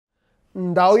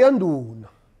Ndawo ya nduna,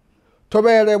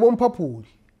 Tobere Wompapuli,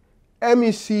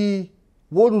 MEC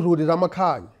Wolurudi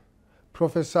Ramakhanya,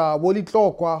 Professor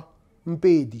Wolitlokwa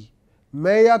Mpedi,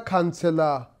 Mayor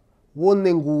Councillor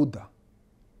Wonenguda,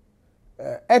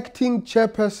 Acting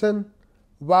Chairperson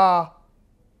wa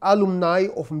Alumni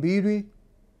of Mbilwi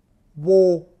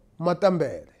wo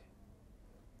Matambere,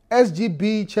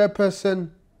 SGB Chairperson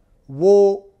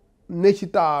wo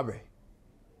Nechitabe,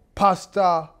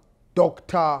 Pastor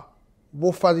Dr.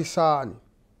 Wofarisani,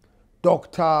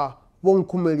 Dr.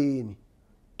 Wonkumeleni,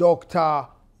 Dr.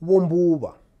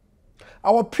 Wombuba,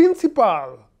 our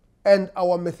principal and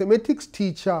our mathematics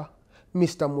teacher,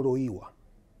 Mr. Muroiwa,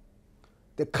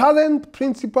 the current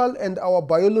principal and our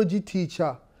biology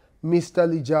teacher, Mr.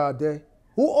 Lijade,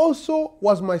 who also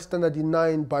was my Standard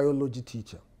 9 biology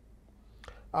teacher,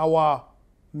 our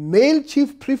male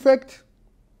chief prefect,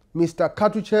 Mr.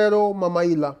 Katuchero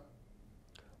Mamaila,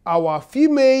 our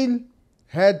female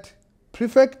head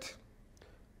prefect,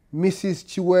 Mrs.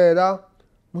 Chiwera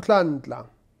Mutlantla,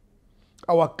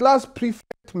 our class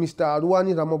prefect, Mr.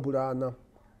 Aruani Ramaburana,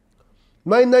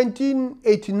 my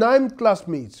 1989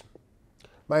 classmates,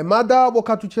 my mother,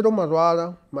 Katuchero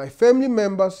Marwala, my family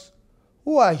members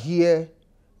who are here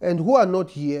and who are not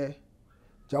here,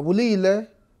 Jabulile,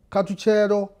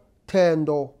 Katuchero,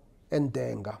 Tendo, and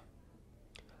Denga.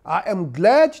 I am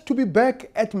glad to be back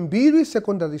at Mbiliwi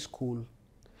Secondary School,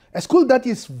 a school that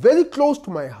is very close to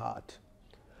my heart.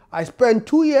 I spent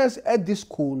 2 years at this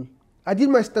school. I did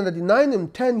my Standard 9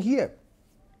 and 10 here.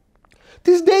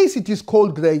 These days it is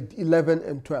called grade 11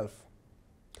 and 12.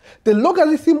 The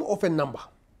logarithm of a number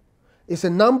is a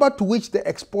number to which the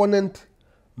exponent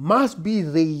must be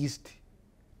raised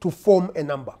to form a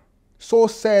number. So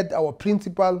said our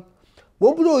principal,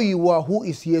 Mbiliwi, who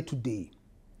is here today.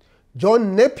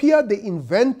 John Napier, the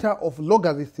inventor of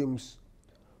logarithms,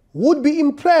 would be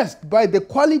impressed by the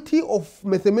quality of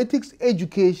mathematics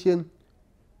education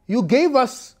you gave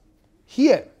us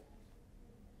here.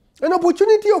 An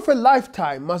opportunity of a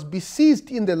lifetime must be seized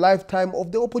in the lifetime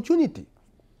of the opportunity.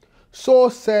 So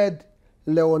said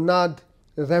Leonard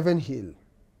Ravenhill.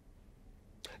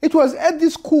 It was at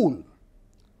this school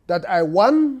that I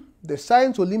won the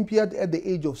Science Olympiad at the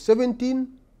age of 17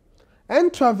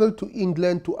 and traveled to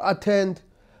England to attend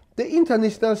the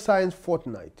International Science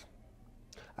Fortnight.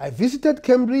 I visited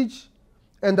Cambridge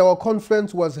and our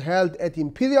conference was held at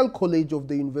Imperial College of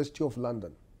the University of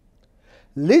London.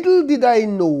 Little did I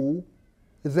know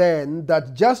then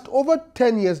that just over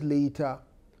 10 years later,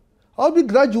 I'll be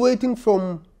graduating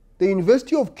from the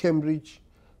University of Cambridge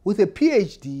with a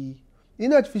PhD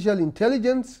in artificial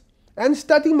intelligence and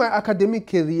starting my academic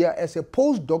career as a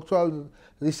postdoctoral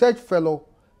research fellow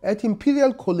at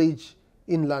Imperial College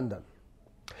in London.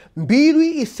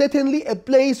 Mbilwi is certainly a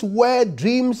place where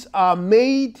dreams are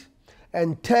made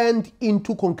and turned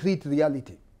into concrete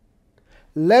reality.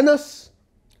 Learners,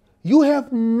 you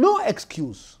have no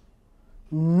excuse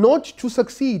not to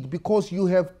succeed because you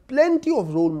have plenty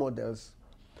of role models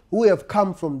who have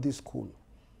come from this school.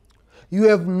 You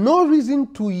have no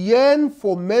reason to yearn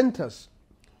for mentors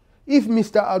if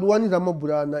Mr. Aruani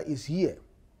Ramaburana is here,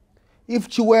 if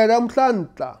Chiwera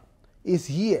Mtlantla is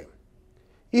here,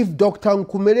 if Dr.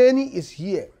 Nkumereni is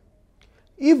here,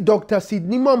 if Dr.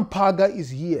 Sidney Mampaga is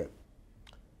here,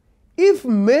 if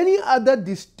many other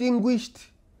distinguished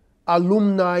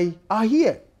alumni are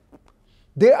here,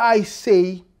 dare I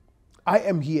say, I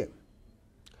am here.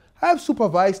 I have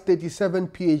supervised 37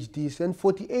 PhDs and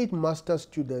 48 master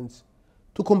students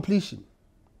to completion.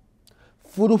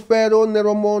 Furufero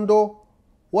Neromondo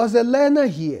was a learner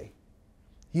here.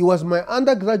 He was my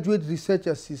undergraduate research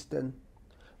assistant,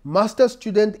 master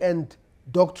student and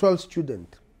doctoral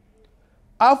student.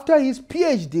 After his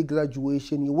PhD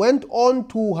graduation, he went on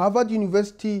to Harvard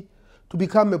University to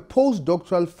become a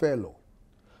postdoctoral fellow.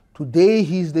 Today,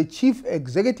 he is the Chief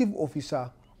Executive Officer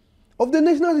of the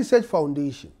National Research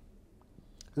Foundation.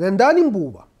 Rendani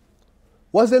Mbuba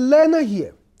was a learner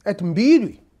here at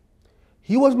Mbilwi.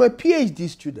 He was my PhD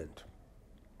student.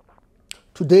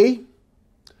 Today,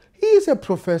 he is a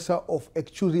professor of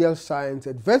actuarial science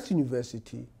at West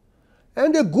University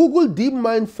and a Google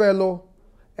DeepMind Fellow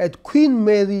at Queen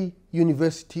Mary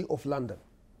University of London.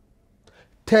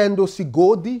 Tendo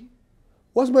Sigodi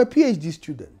was my PhD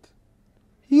student.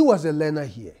 He was a learner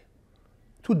here.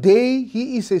 Today,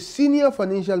 he is a senior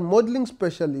financial modeling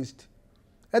specialist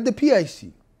at the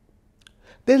PIC.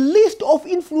 The list of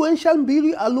influential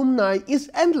Mbilwi alumni is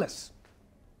endless.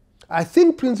 I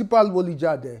think Principal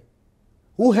Wolijade,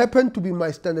 who happened to be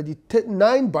my Standard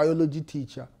 9 biology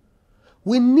teacher,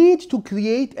 we need to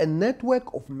create a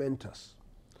network of mentors.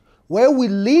 where we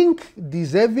link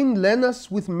deserving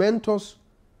learners with mentors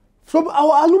from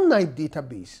our alumni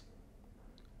database.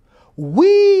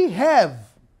 We have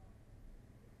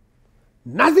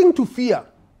nothing to fear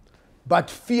but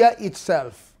fear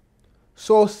itself,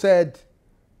 so said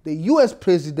the US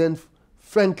President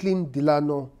Franklin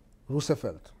Delano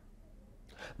Roosevelt.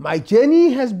 My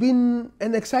journey has been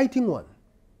an exciting one.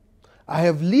 I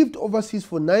have lived overseas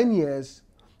for 9 years,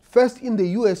 first in the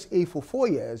USA for 4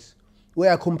 years,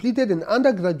 where I completed an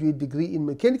undergraduate degree in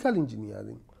mechanical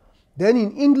engineering, then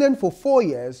in England for 4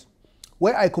 years,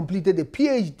 where I completed a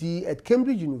PhD at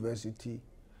Cambridge University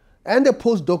and a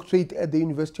postdoctorate at the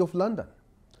University of London.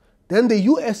 Then the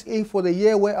USA for a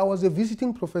year, where I was a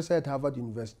visiting professor at Harvard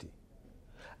University.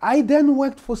 I then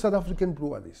worked for South African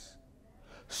breweries.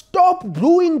 Stop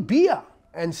brewing beer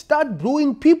and start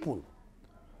brewing people,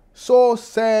 so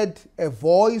said a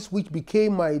voice which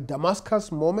became my Damascus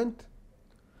moment.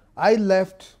 I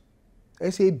left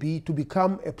SAB to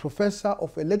become a professor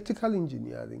of electrical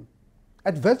engineering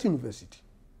at Wits University.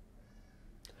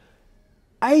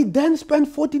 I then spent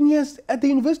 14 years at the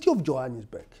University of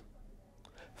Johannesburg,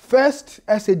 first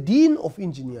as a Dean of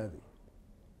Engineering,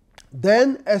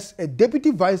 then as a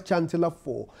Deputy Vice Chancellor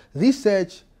for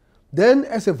Research, then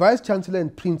as a Vice Chancellor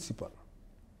and Principal.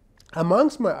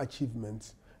 Amongst my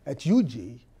achievements at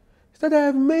UJ is that I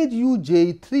have made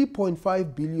UJ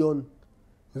 3.5 billion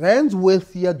rands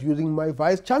wealthier during my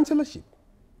Vice Chancellorship.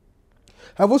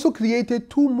 I have also created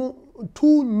two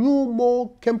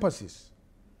more campuses.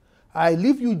 I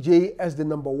leave UJ as the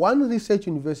 #1 research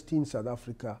university in South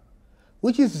Africa,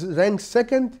 which is ranked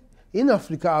 2nd in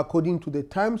Africa according to the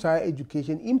Times Higher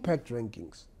Education Impact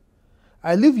Rankings.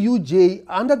 I leave UJ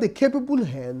under the capable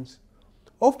hands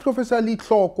of Professor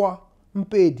Tlokwa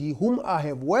Mpedi, whom I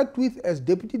have worked with as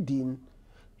Deputy Dean,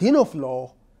 Dean of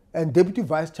Law, and Deputy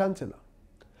Vice Chancellor.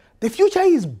 The future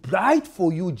is bright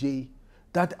for UJ,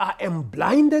 that I am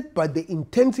blinded by the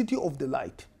intensity of the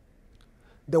light.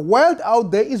 The world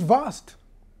out there is vast,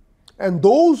 and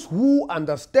those who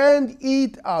understand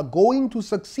it are going to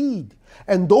succeed,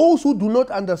 and those who do not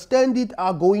understand it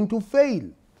are going to fail.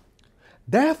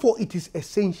 Therefore, it is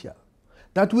essential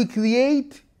that we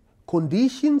create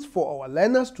conditions for our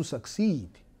learners to succeed.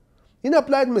 In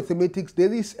applied mathematics,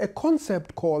 there is a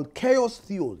concept called chaos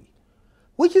theory,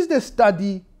 which is the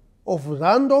study of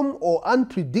random or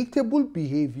unpredictable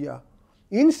behavior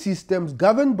in systems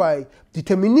governed by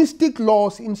deterministic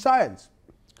laws in science.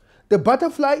 The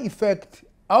butterfly effect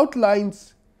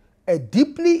outlines a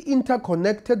deeply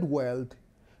interconnected world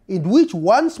in which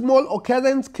one small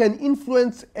occurrence can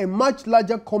influence a much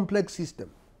larger complex system.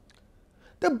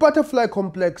 The butterfly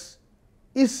complex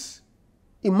is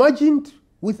imagined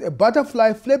with a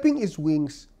butterfly flapping its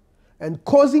wings and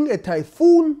causing a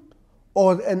typhoon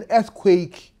or an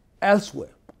earthquake elsewhere.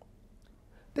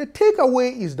 The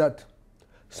takeaway is that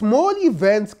small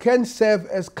events can serve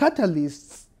as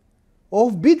catalysts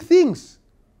of big things.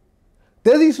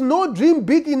 There is no dream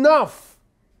big enough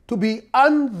to be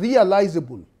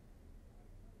unrealizable.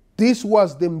 This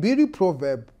was the Mbilwi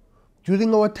proverb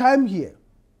during our time here.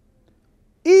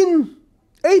 In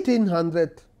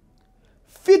 1800,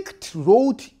 Fichte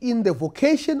wrote in The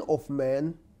Vocation of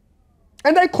Man,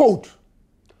 and I quote,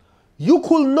 "You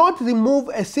could not remove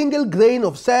a single grain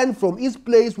of sand from its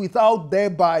place without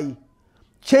thereby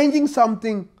changing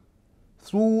something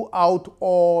throughout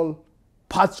all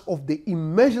parts of the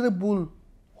immeasurable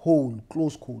whole,"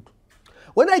 close quote.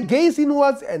 When I gaze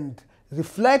inwards and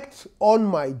reflect on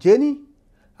my journey,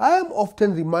 I am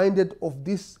often reminded of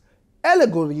this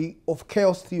allegory of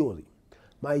chaos theory.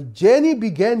 My journey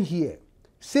began here,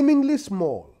 seemingly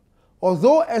small,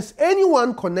 although as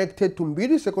anyone connected to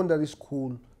Mbiliwi Secondary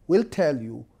School will tell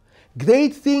you,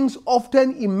 great things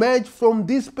often emerge from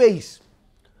this space.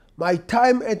 My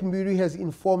time at Mbilwi has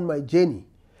informed my journey.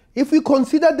 If we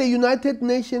consider the United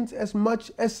Nations as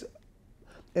much as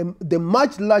the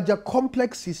much larger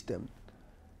complex system,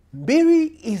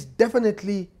 Mbilwi is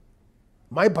definitely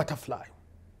my butterfly.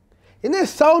 In A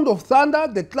Sound of Thunder,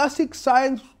 the classic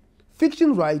science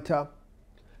fiction writer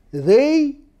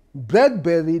Ray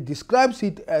Bradbury describes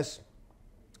it as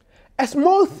a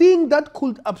small thing that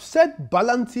could upset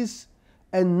balances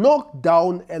and knock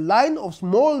down a line of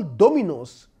small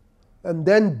dominoes, and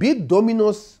then big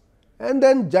dominoes, and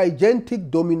then gigantic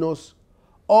dominoes,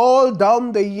 all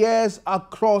down the years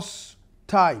across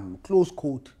time, close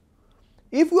quote.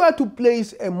 If we are to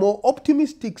place a more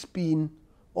optimistic spin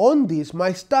on this,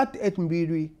 my start at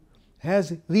Mbilwi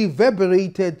has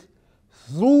reverberated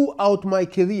throughout my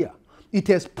career. It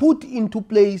has put into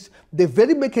place the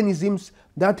very mechanisms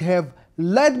that have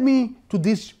led me to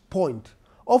this point.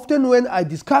 Often when I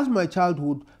discuss my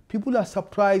childhood, people are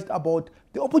surprised about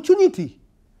the opportunity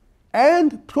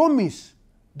and promise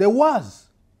there was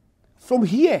from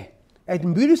here at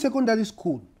Mbiliwi Secondary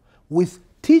School with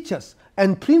teachers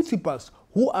and principals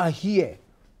who are here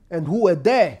and who were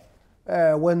there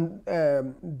when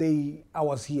I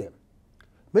was here.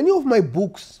 Many of my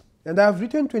books, and I have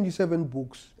written 27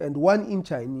 books and one in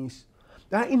Chinese,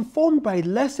 are informed by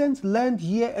lessons learned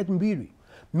here at Mbilwi.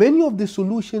 Many of the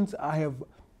solutions I have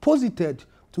posited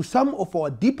to some of our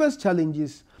deepest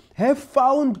challenges have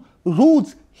found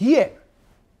roots here.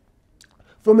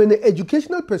 From an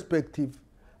educational perspective,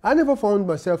 I never found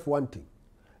myself wanting.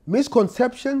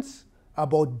 Misconceptions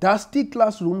about dusty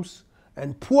classrooms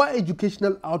and poor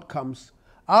educational outcomes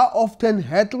are often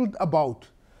hurtled about.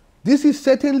 This is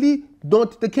certainly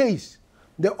not the case.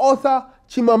 The author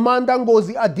Chimamanda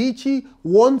Ngozi Adichie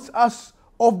warns us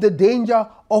of the danger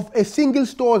of a single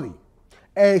story.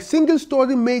 A single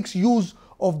story makes use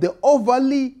of the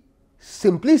overly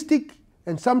simplistic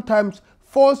and sometimes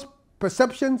false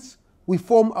perceptions we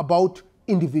form about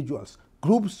individuals,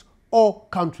 groups, or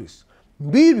countries.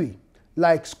 Mbilwi,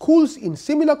 like schools in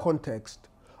similar context,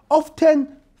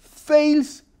 often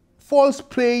falls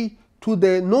prey to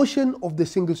the notion of the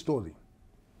single story.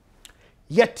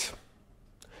 Yet,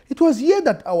 it was here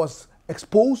that I was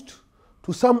exposed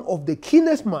to some of the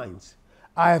keenest minds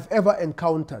I have ever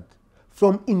encountered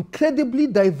from incredibly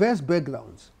diverse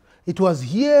backgrounds. It was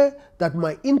here that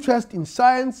my interest in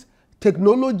science,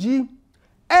 technology,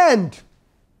 and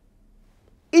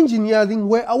engineering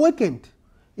were awakened.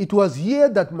 It was here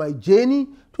that my journey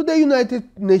to the United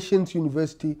Nations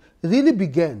University really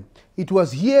began. It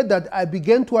was here that I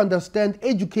began to understand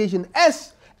education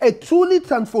as a truly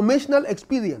transformational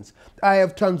experience. I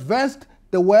have traversed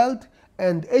the world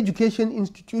and education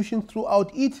institutions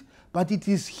throughout it, but it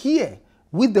is here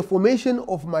with the formation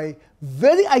of my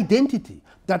very identity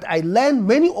that I learned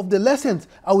many of the lessons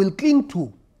I will cling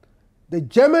to. The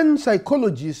German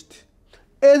psychologist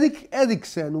Erik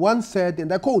Erikson once said,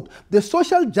 and I quote, "The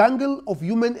social jungle of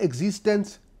human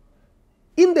existence,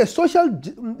 in the social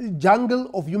jungle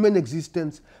of human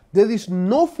existence, there is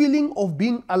no feeling of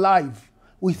being alive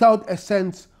without a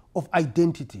sense of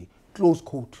identity," close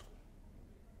quote.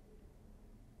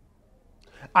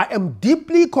 I am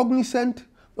deeply cognizant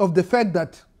of the fact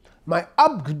that my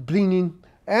upbringing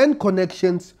and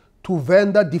connections to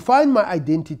Venda define my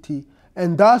identity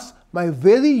and thus my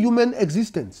very human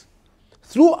existence.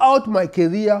 Throughout my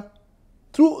career,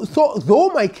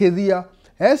 though my career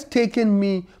has taken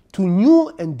me to new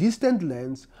and distant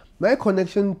lands, my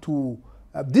connection to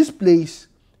this place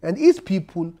and its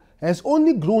people has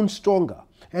only grown stronger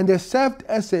and has served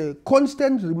as a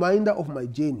constant reminder of my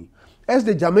journey. As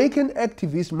the Jamaican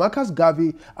activist Marcus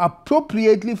Garvey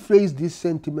appropriately phrased this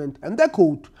sentiment, and I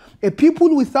quote, "A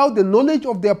people without the knowledge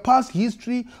of their past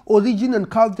history, origin, and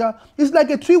culture is like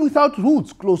a tree without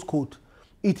roots," close quote.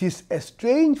 It is a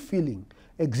strange feeling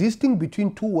existing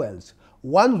between two worlds,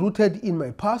 one rooted in my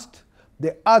past,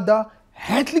 the other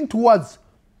hurtling towards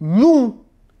new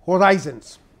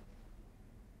horizons.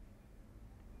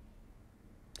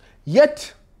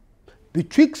 Yet,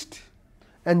 betwixt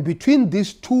and between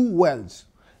these two worlds,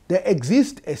 there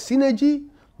exists a synergy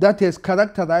that has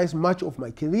characterized much of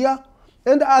my career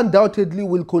and undoubtedly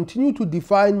will continue to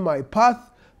define my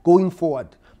path going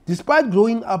forward. Despite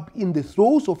growing up in the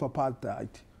throes of apartheid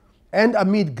and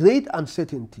amid great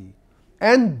uncertainty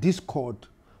and discord,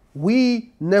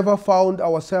 we never found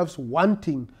ourselves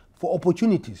wanting for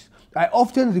opportunities. I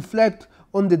often reflect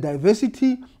on the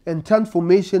diversity and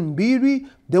transformation Mbilwi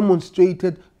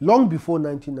demonstrated long before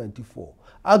 1994.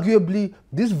 Arguably,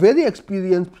 this very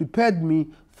experience prepared me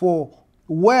for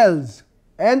worlds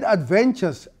and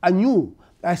adventures anew.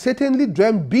 I certainly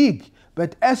dreamed big,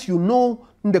 but as you know,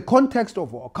 in the context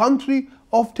of our country,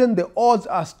 often the odds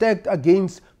are stacked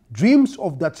against dreams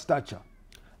of that stature.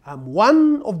 I'm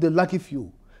one of the lucky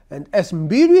few, and as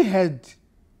Mbilwi had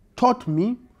taught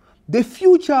me, the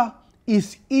future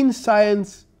is in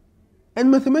science and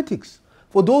mathematics.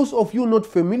 For those of you not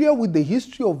familiar with the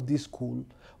history of this school,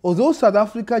 although South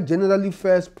Africa generally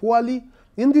fares poorly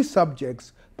in these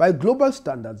subjects by global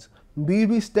standards,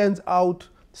 Mbilwi stands out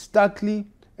starkly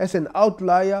as an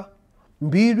outlier.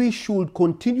 Mbilwi should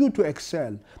continue to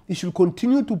excel. It should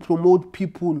continue to promote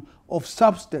people of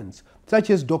substance, such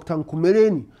as Dr.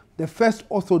 Nkumereni, the first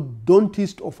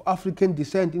orthodontist of African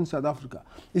descent in South Africa.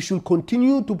 It should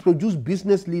continue to produce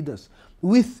business leaders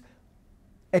with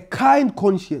a kind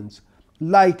conscience,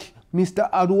 like Mr.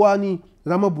 Aruani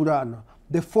Ramaburana,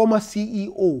 the former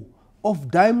CEO of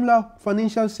Daimler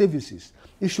Financial Services.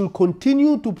 It should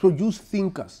continue to produce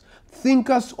thinkers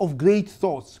of great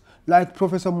thoughts, like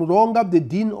Professor Muronga, the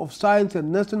Dean of Science at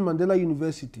Nelson Mandela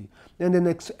University, and an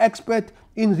expert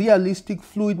in realistic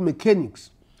fluid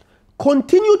mechanics.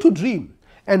 Continue to dream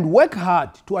and work hard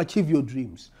to achieve your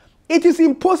dreams. It is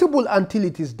impossible until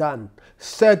it is done,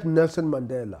 said Nelson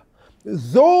Mandela.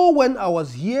 Though when I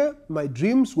was here, my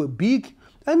dreams were big,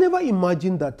 I never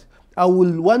imagined that I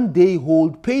will one day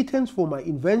hold patents for my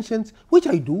inventions, which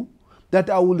I do, that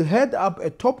I will head up a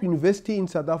top university in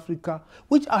South Africa,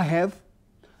 which I have,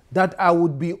 that I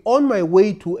would be on my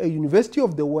way to a university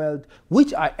of the world,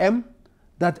 which I am,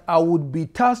 that I would be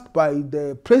tasked by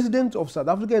the presidents of South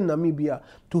Africa and Namibia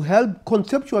to help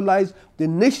conceptualize the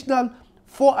national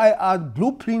 4IR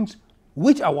blueprints,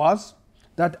 which I was,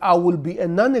 that I will be a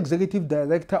non-executive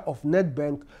director of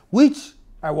Nedbank, which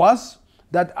I was,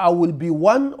 that I will be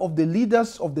one of the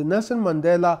leaders of the Nelson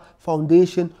Mandela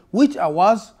Foundation, which I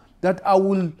was, that I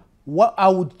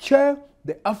would chair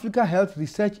the Africa Health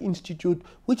Research Institute,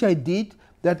 which I did,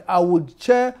 that I would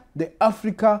chair the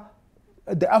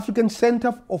African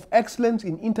Center of Excellence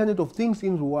in Internet of Things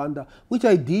in Rwanda, which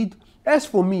I did. As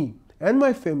for me and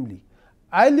my family,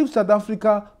 I leave South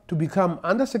Africa to become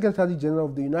Under-Secretary General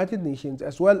of the United Nations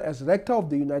as well as Rector of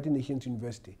the United Nations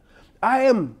University. I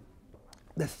am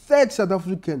the third South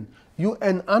African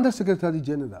UN Under-Secretary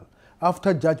General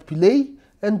after Judge Pillay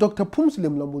and Dr. Phumzile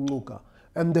Mlambo-Ngcuka.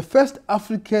 I'm the first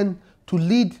African to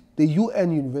lead the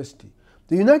UN university.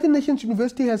 The United Nations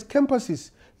University has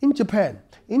campuses in Japan,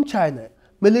 in China,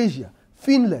 Malaysia,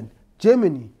 Finland,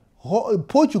 Germany,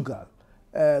 Portugal,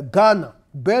 Ghana,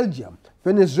 Belgium,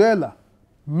 Venezuela,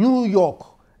 New York,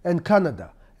 and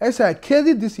Canada. As I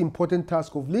carry this important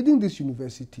task of leading this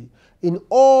university in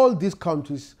all these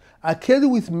countries, I carry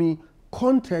with me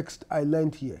context I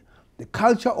learned here, the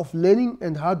culture of learning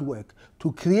and hard work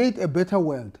to create a better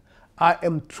world. I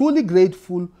am truly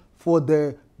grateful for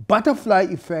the butterfly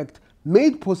effect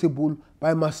made possible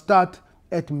by my start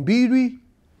at Mbilwi.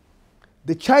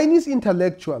 The Chinese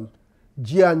intellectual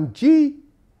Jianji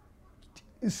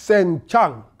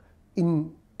Senchang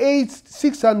in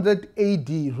 600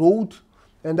 AD wrote,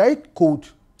 and I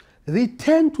quote,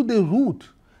 "Return to the root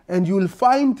and you will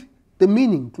find the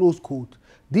meaning," close quote.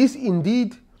 This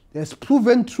indeed has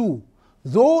proven true,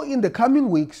 though in the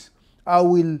coming weeks I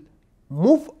will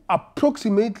move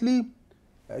approximately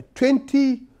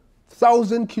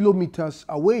 20,000 kilometers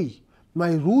away.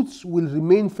 My roots will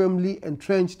remain firmly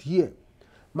entrenched here.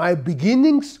 My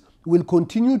beginnings will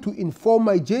continue to inform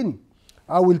my journey.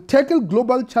 I will tackle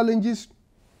global challenges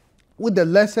with the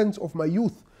lessons of my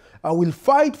youth. I will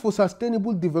fight for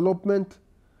sustainable development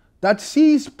that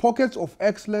sees pockets of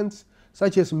excellence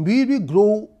such as Mbilwi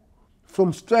grow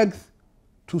from strength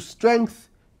to strength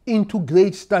into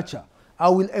great stature. I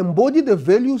will embody the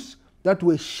values that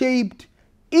were shaped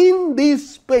in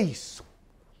this space.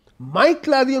 My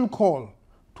clarion call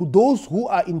to those who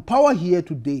are in power here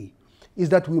today is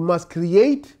that we must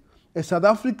create a South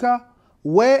Africa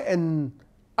where an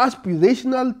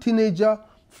aspirational teenager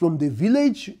from the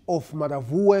village of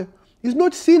Maravue is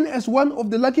not seen as one of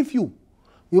the lucky few.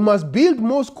 We must build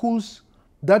more schools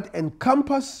that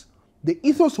encompass the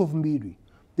ethos of Mbilwi.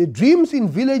 The dreams in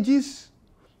villages,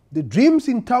 the dreams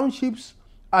in townships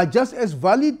are just as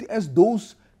valid as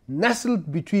those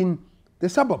nestled between the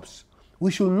suburbs.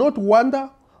 We should not wonder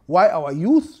why our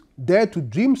youth dare to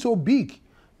dream so big.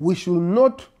 We should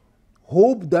not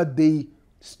hope that they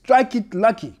strike it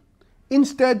lucky.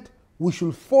 Instead, we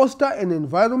should foster an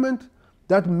environment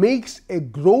that makes it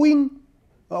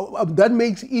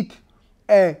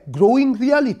a growing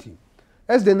reality.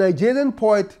 As the Nigerian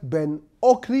poet Ben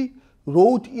Okri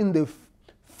wrote in The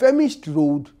Famished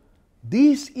Road,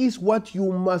 this is what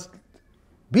you must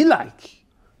be like.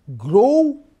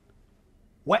 Grow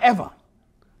wherever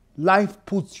life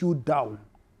puts you down.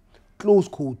 Close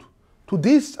quote. To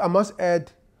this, I must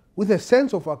add, with a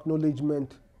sense of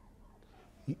acknowledgement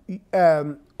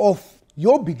of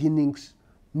your beginnings,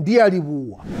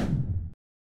 Ndiaribuwa.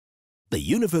 The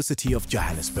University of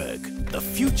Johannesburg, the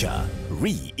future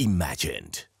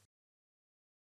reimagined.